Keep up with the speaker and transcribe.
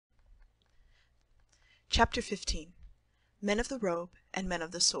Chapter 15. Men of the Robe and Men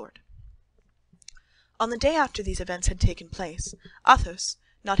of the Sword. On the day after these events had taken place, Athos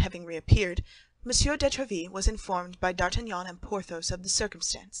not having reappeared, Monsieur de Tréville was informed by D'Artagnan and Porthos of the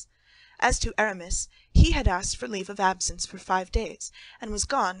circumstance. As to Aramis, he had asked for leave of absence for 5 days, and was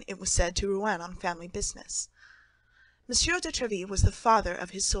gone, it was said, to Rouen on family business. Monsieur de Tréville was the father of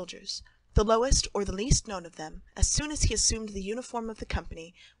his soldiers. The lowest or the least known of them, as soon as he assumed the uniform of the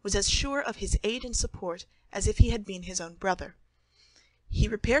company, was as sure of his aid and support as if he had been his own brother. He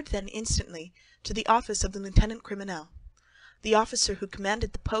repaired then instantly to the office of the lieutenant criminel. The officer who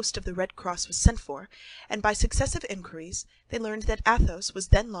commanded the post of the Red Cross was sent for, and by successive inquiries they learned that Athos was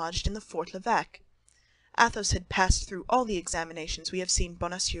then lodged in the Fort l'Evêque. Athos had passed through all the examinations we have seen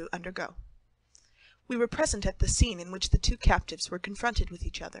Bonacieux undergo. We were present at the scene in which the two captives were confronted with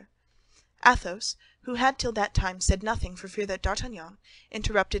each other. Athos, who had till that time said nothing for fear that D'Artagnan,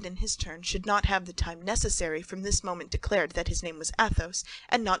 interrupted in his turn, should not have the time necessary, from this moment declared that his name was Athos,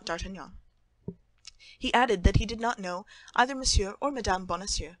 and not D'Artagnan. He added that he did not know either Monsieur or Madame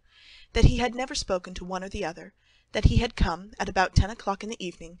Bonacieux, that he had never spoken to one or the other, that he had come, at about 10 o'clock in the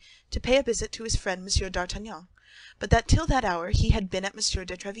evening, to pay a visit to his friend Monsieur d'Artagnan, but that till that hour he had been at Monsieur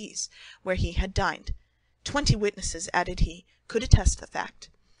de Tréville's, where he had dined. 20 witnesses, added he, could attest the fact,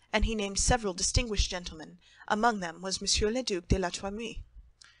 and he named several distinguished gentlemen. Among them was Monsieur le Duc de la Trémouille.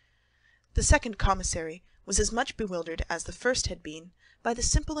 The second commissary was as much bewildered as the first had been by the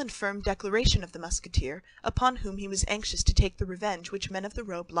simple and firm declaration of the Musketeer, upon whom he was anxious to take the revenge which men of the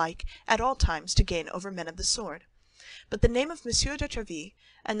robe like at all times to gain over men of the sword. But the name of Monsieur de Tréville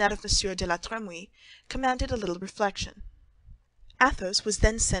and that of Monsieur de la Trémouille commanded a little reflection. Athos was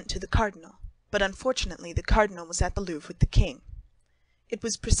then sent to the cardinal, but unfortunately the cardinal was at the Louvre with the king. It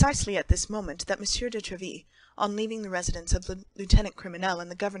was precisely at this moment that Monsieur de Tréville, on leaving the residence of the lieutenant criminel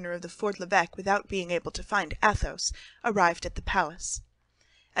and the governor of the Fort l'Evêque without being able to find Athos, arrived at the palace.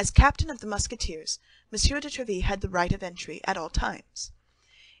 As captain of the Musketeers, Monsieur de Tréville had the right of entry at all times.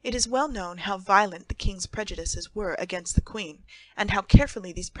 It is well known how violent the king's prejudices were against the queen, and how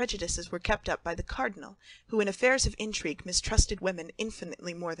carefully these prejudices were kept up by the cardinal, who in affairs of intrigue mistrusted women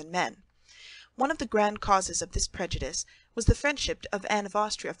infinitely more than men. One of the grand causes of this prejudice was the friendship of Anne of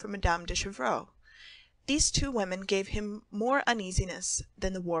Austria for Madame de Chevreuse. These two women gave him more uneasiness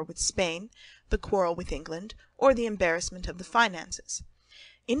than the war with Spain, the quarrel with England, or the embarrassment of the finances.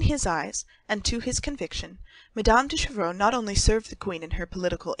 In his eyes, and to his conviction, Madame de Chevreuse not only served the queen in her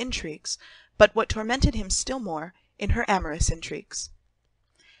political intrigues, but what tormented him still more, in her amorous intrigues.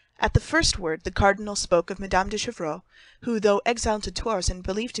 At the first word the cardinal spoke of Madame de Chevreuse, who, though exiled to Tours and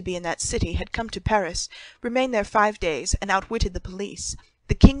believed to be in that city, had come to Paris, remained there 5 days, and outwitted the police,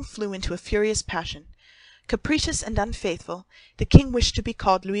 the king flew into a furious passion. Capricious and unfaithful, the king wished to be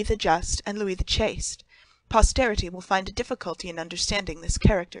called Louis the Just and Louis the Chaste. Posterity will find a difficulty in understanding this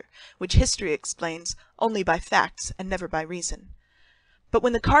character, which history explains only by facts and never by reason. But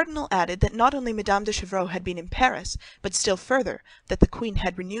when the cardinal added that not only Madame de Chevreuse had been in Paris, but still further, that the queen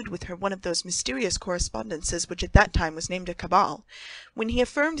had renewed with her one of those mysterious correspondences which at that time was named a cabal, when he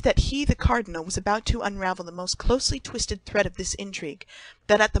affirmed that he, the cardinal, was about to unravel the most closely twisted thread of this intrigue,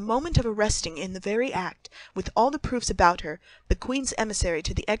 that at the moment of arresting in the very act, with all the proofs about her, the queen's emissary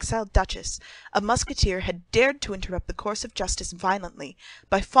to the exiled duchess, a Musketeer had dared to interrupt the course of justice violently,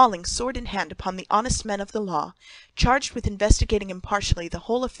 by falling sword in hand upon the honest men of the law, charged with investigating impartially the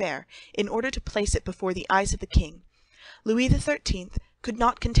whole affair, in order to place it before the eyes of the king, Louis XIII could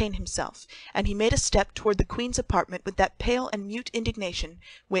not contain himself, and he made a step toward the queen's apartment with that pale and mute indignation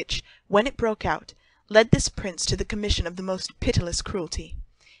which, when it broke out, led this prince to the commission of the most pitiless cruelty.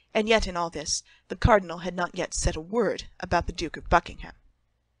 And yet in all this, the cardinal had not yet said a word about the Duke of Buckingham.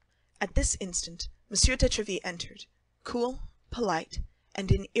 At this instant, Monsieur de Tréville entered, cool, polite,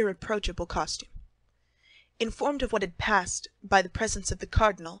 and in irreproachable costume. Informed of what had passed by the presence of the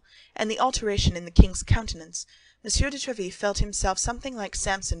cardinal and the alteration in the king's countenance, Monsieur de Tréville felt himself something like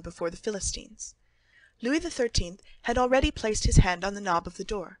Samson before the Philistines. Louis XIII had already placed his hand on the knob of the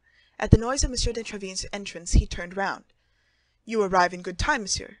door. At the noise of Monsieur de Tréville's entrance he turned round. "You arrive in good time,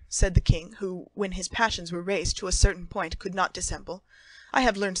 monsieur," said the king, who, when his passions were raised to a certain point, could not dissemble. "I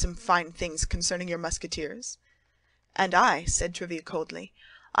have learned some fine things concerning your Musketeers." "And I," said Tréville coldly,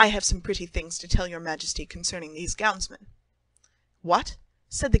 "I have some pretty things to tell your Majesty concerning these gownsmen." "What?"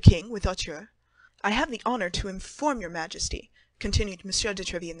 said the king with hauteur. "I have the honor to inform your Majesty," continued Monsieur de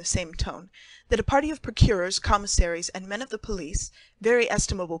Tréville in the same tone, that a party of procureurs, commissaries, and men of the police, very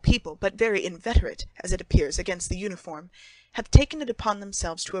estimable people, but very inveterate, as it appears, against the uniform, have taken it upon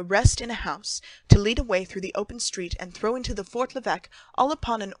themselves to arrest in a house, to lead away through the open street, and throw into the Fort l'Evêque, all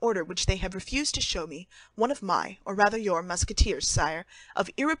upon an order which they have refused to show me, one of my, or rather your, Musketeers, sire, of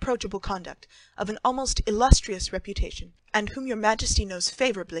irreproachable conduct, of an almost illustrious reputation, and whom your Majesty knows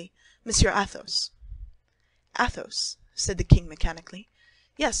favourably, Monsieur Athos." "Athos?" said the king mechanically.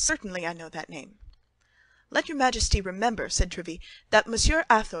 "Yes, certainly I know that name." "Let your Majesty remember," said Tréville, "that Monsieur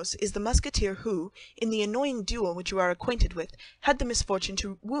Athos is the Musketeer who, in the annoying duel which you are acquainted with, had the misfortune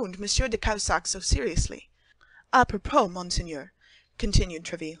to wound Monsieur de Cahusac so seriously. À propos, monseigneur," continued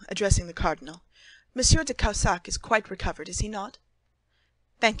Tréville, addressing the cardinal, "Monsieur de Cahusac is quite recovered, is he not?"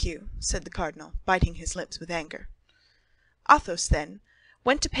 "Thank you," said the cardinal, biting his lips with anger. "Athos, then,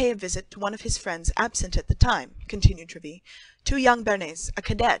 went to pay a visit to one of his friends absent at the time," continued Tréville, "two young Béarnais, a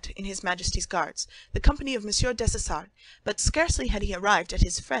cadet in his Majesty's Guards, the company of Monsieur Dessessart; but scarcely had he arrived at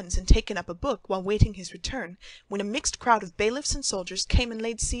his friend's and taken up a book while waiting his return, when a mixed crowd of bailiffs and soldiers came and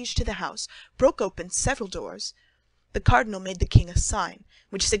laid siege to the house, broke open several doors—" The cardinal made the king a sign,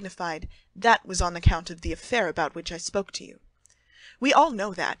 which signified, "That was on account of the affair about which I spoke to you." "We all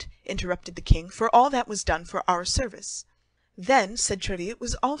know that," interrupted the king, "for all that was done for our service." "Then," said Tréville, "it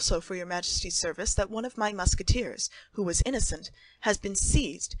was also for your Majesty's service that one of my Musketeers, who was innocent, has been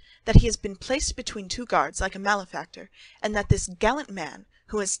seized, that he has been placed between two guards like a malefactor, and that this gallant man,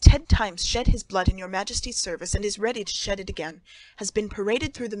 who has 10 times shed his blood in your Majesty's service and is ready to shed it again, has been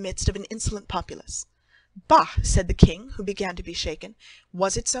paraded through the midst of an insolent populace." "Bah!" said the king, who began to be shaken.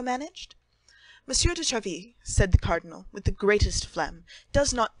 "Was it so managed?" "Monsieur de Tréville," said the cardinal, with the greatest phlegm,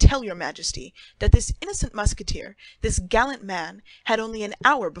 "does not tell your Majesty that this innocent Musketeer, this gallant man, had only an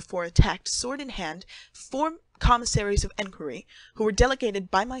hour before attacked, sword in hand, 4 commissaries of enquiry, who were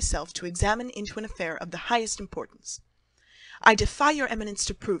delegated by myself to examine into an affair of the highest importance." "I defy your Eminence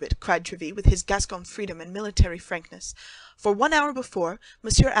to prove it," cried Tréville, with his Gascon freedom and military frankness. "For 1 hour before,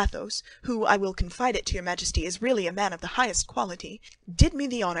 Monsieur Athos, who, I will confide it to your Majesty, is really a man of the highest quality, did me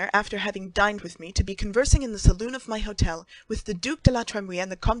the honor, after having dined with me, to be conversing in the saloon of my hôtel with the Duc de la Trémouille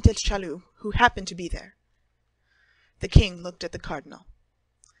and the Comte de Châlus, who happened to be there." The king looked at the cardinal.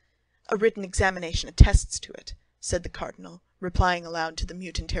 "A written examination attests to it," said the cardinal, replying aloud to the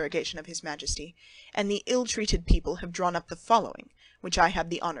mute interrogation of his Majesty, "and the ill-treated people have drawn up the following, which I have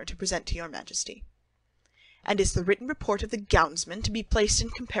the honor to present to your Majesty." "And is the written report of the gownsman to be placed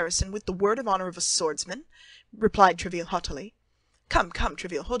in comparison with the word of honor of a swordsman?" replied Tréville haughtily. "Come, come,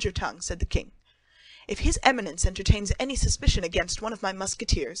 Tréville, hold your tongue," said the king. "If his Eminence entertains any suspicion against one of my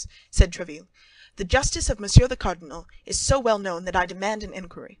Musketeers," said Tréville, "the justice of Monsieur the Cardinal is so well known that I demand an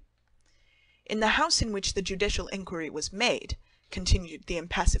inquiry." "In the house in which the judicial inquiry was made," continued the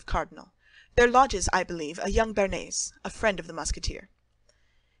impassive cardinal, "there lodges, I believe, a young Béarnais, a friend of the Musketeer."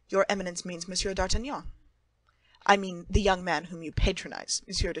 "Your Eminence means Monsieur d'Artagnan?" "I mean the young man whom you patronize,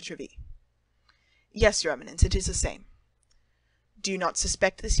 Monsieur de Tréville." "Yes, your Eminence, it is the same." "Do you not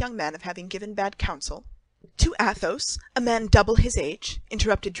suspect this young man of having given bad counsel?" "To Athos, a man double his age?"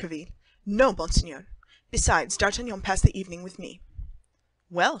 interrupted Tréville. "No, monseigneur. Besides, D'Artagnan passed the evening with me."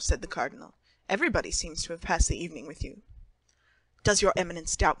 "Well," said the cardinal, "everybody seems to have passed the evening with you." "Does your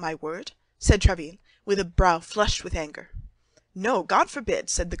Eminence doubt my word?" said Tréville, with a brow flushed with anger. "No, God forbid,"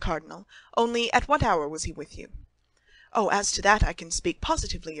 said the cardinal. "Only at what hour was he with you?" "Oh, as to that I can speak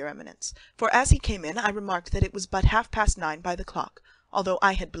positively, your Eminence, for as he came in I remarked that it was but 9:30 by the clock, although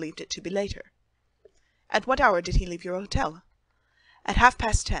I had believed it to be later." "At what hour did he leave your hôtel?" "At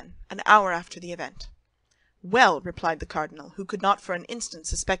 10:30, an hour after the event." "Well," replied the cardinal, who could not for an instant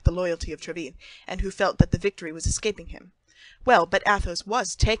suspect the loyalty of Tréville, and who felt that the victory was escaping him, "well, but Athos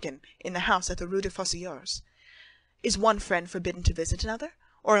was taken in the house at the Rue des Fossoyeurs. Is one friend forbidden to visit another,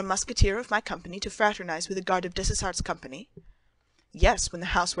 or a Musketeer of my company to fraternize with a guard of Dessessart's company?" "Yes, when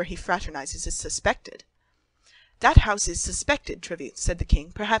the house where he fraternizes is suspected." "That house is suspected, Tréville," said the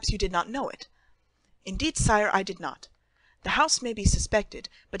king. "Perhaps you did not know it." "Indeed, sire, I did not. The house may be suspected,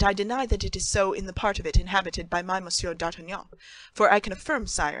 but I deny that it is so in the part of it inhabited by my Monsieur d'Artagnan; for I can affirm,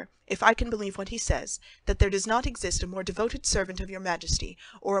 sire, if I can believe what he says, that there does not exist a more devoted servant of your Majesty,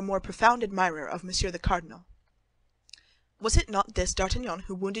 or a more profound admirer of Monsieur the Cardinal." "Was it not this D'Artagnan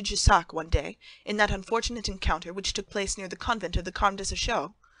who wounded Jussac one day, in that unfortunate encounter which took place near the convent of the Carmes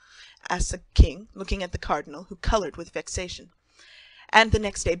Déchaussés?" asked the king, looking at the cardinal, who colored with vexation. "And the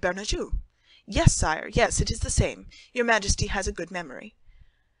next day Bernajoux?" "Yes, sire, yes, it is the same. Your Majesty has a good memory."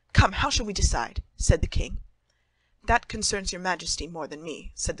 "Come, how shall we decide?" said the king. "That concerns your Majesty more than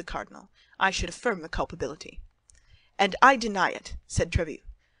me," said the cardinal. "I should affirm the culpability." "And I deny it," said Tréville.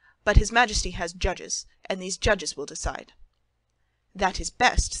 "But his Majesty has judges, and these judges will decide." "That is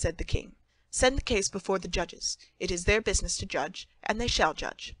best," said the king. "Send the case before the judges. It is their business to judge, and they shall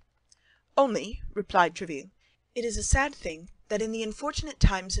judge." "Only," replied Tréville, "it is a sad thing that in the unfortunate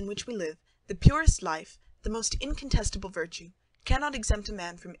times in which we live, the purest life, the most incontestable virtue, cannot exempt a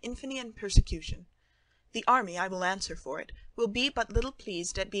man from infamy and persecution. The army, I will answer for it, will be but little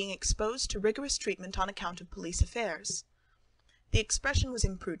pleased at being exposed to rigorous treatment on account of police affairs." The expression was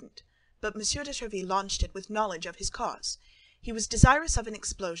imprudent, but M. de Tréville launched it with knowledge of his cause. He was desirous of an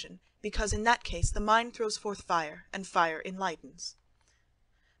explosion, because in that case the mind throws forth fire, and fire enlightens.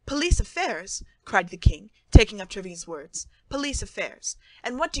 "Police affairs!" cried the king, taking up Tréville's words. "Police affairs!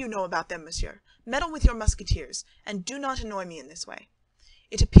 And what do you know about them, monsieur? Meddle with your Musketeers, and do not annoy me in this way.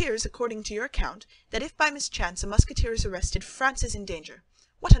 It appears, according to your account, that if by mischance a Musketeer is arrested, France is in danger.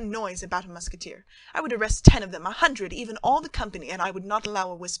 What a noise about a Musketeer! I would arrest 10 of them, 100, even all the company, and I would not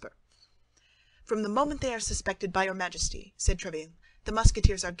allow a whisper." "From the moment they are suspected by your Majesty," said Tréville, "the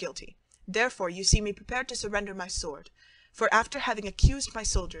Musketeers are guilty. Therefore you see me prepared to surrender my sword. For after having accused my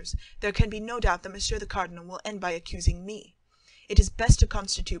soldiers, there can be no doubt that Monsieur the Cardinal will end by accusing me. It is best to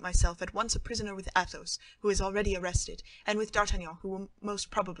constitute myself at once a prisoner with Athos, who is already arrested, and with D'Artagnan, who will most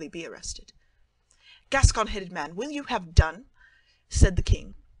probably be arrested." "Gascon-headed man, will you have done?" said the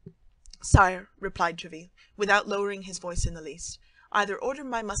king. "Sire," replied Tréville, without lowering his voice in the least, "either order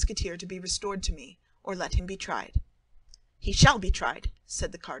my Musketeer to be restored to me, or let him be tried." "He shall be tried,"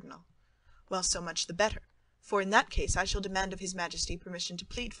 said the cardinal. "Well, so much the better, for in that case I shall demand of his Majesty permission to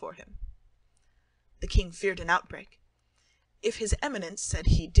plead for him." The king feared an outbreak. "If his Eminence," said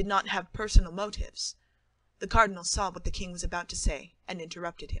he, "did not have personal motives—" The cardinal saw what the king was about to say, and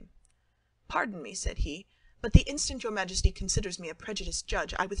interrupted him. "Pardon me," said he, "but the instant your Majesty considers me a prejudiced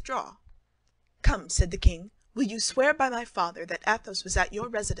judge, I withdraw." "Come," said the king, "will you swear by my father that Athos was at your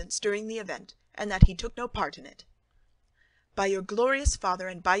residence during the event, and that he took no part in it?" "By your glorious father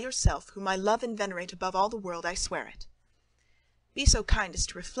and by yourself, whom I love and venerate above all the world, I swear it." "Be so kind as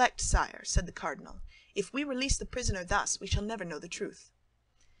to reflect, sire," said the cardinal. "If we release the prisoner thus, we shall never know the truth."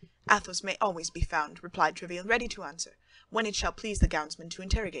 "Athos may always be found," replied Tréville, "ready to answer, when it shall please the gownsmen to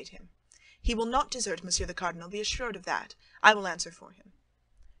interrogate him. He will not desert, Monsieur the Cardinal, be assured of that. I will answer for him."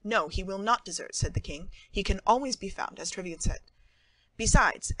 "No, he will not desert," said the king. "He can always be found, as Tréville said.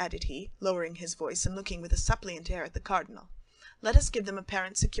 Besides," added he, lowering his voice and looking with a suppliant air at the cardinal, "let us give them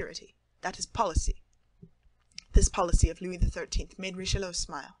apparent security. That is policy." This policy of Louis XIII. Made Richelieu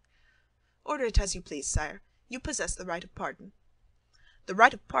smile. "Order it as you please, sire. You possess the right of pardon." "The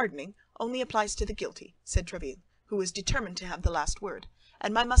right of pardoning only applies to the guilty," said Tréville, who was determined to have the last word,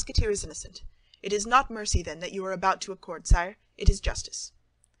 "and my Musketeer is innocent. It is not mercy, then, that you are about to accord, sire; it is justice."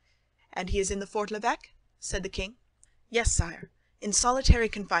 "And he is in the Fort l'Evêque?" said the king. "Yes, sire, in solitary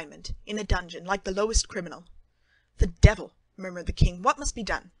confinement, in a dungeon, like the lowest criminal." "The devil!" murmured the king. "What must be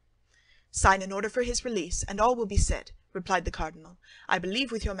done?" "Sign an order for his release, and all will be said," replied the cardinal. "I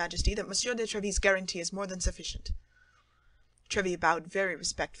believe with your Majesty that Monsieur de Tréville's guarantee is more than sufficient." Tréville bowed very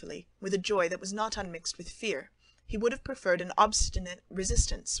respectfully, with a joy that was not unmixed with fear. He would have preferred an obstinate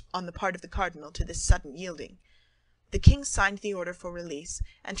resistance on the part of the cardinal to this sudden yielding. The king signed the order for release,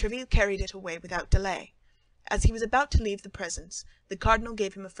 and Tréville carried it away without delay. As he was about to leave the presence, the cardinal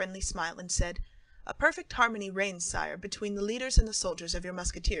gave him a friendly smile and said, "A perfect harmony reigns, sire, between the leaders and the soldiers of your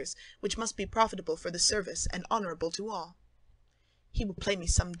Musketeers, which must be profitable for the service and honorable to all." "He will play me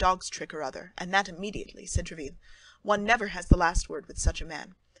some dog's trick or other, and that immediately," said Tréville. "One never has the last word with such a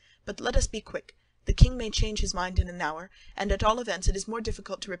man. But let us be quick. The king may change his mind in an hour, and at all events it is more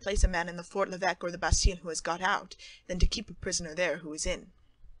difficult to replace a man in the Fort l'Evêque or the Bastille who has got out, than to keep a prisoner there who is in."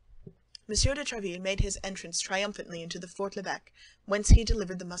 Monsieur de Tréville made his entrance triumphantly into the Fort l'Evêque, whence he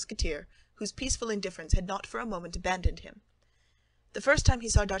delivered the Musketeer, whose peaceful indifference had not for a moment abandoned him. The first time he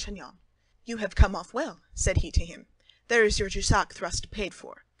saw D'Artagnan, "You have come off well," said he to him. "There is your Jussac thrust paid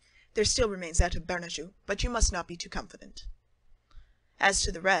for. There still remains that of Bernajoux, but you must not be too confident." As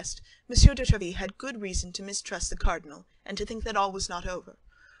to the rest, Monsieur de Tréville had good reason to mistrust the cardinal and to think that all was not over,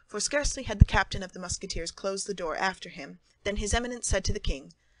 for scarcely had the captain of the Musketeers closed the door after him than his Eminence said to the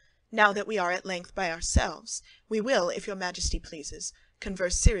king, "Now that we are at length by ourselves, we will, if your Majesty pleases,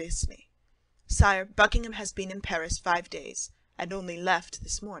 converse seriously. Sire, Buckingham has been in Paris 5 days, and only left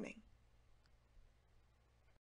this morning."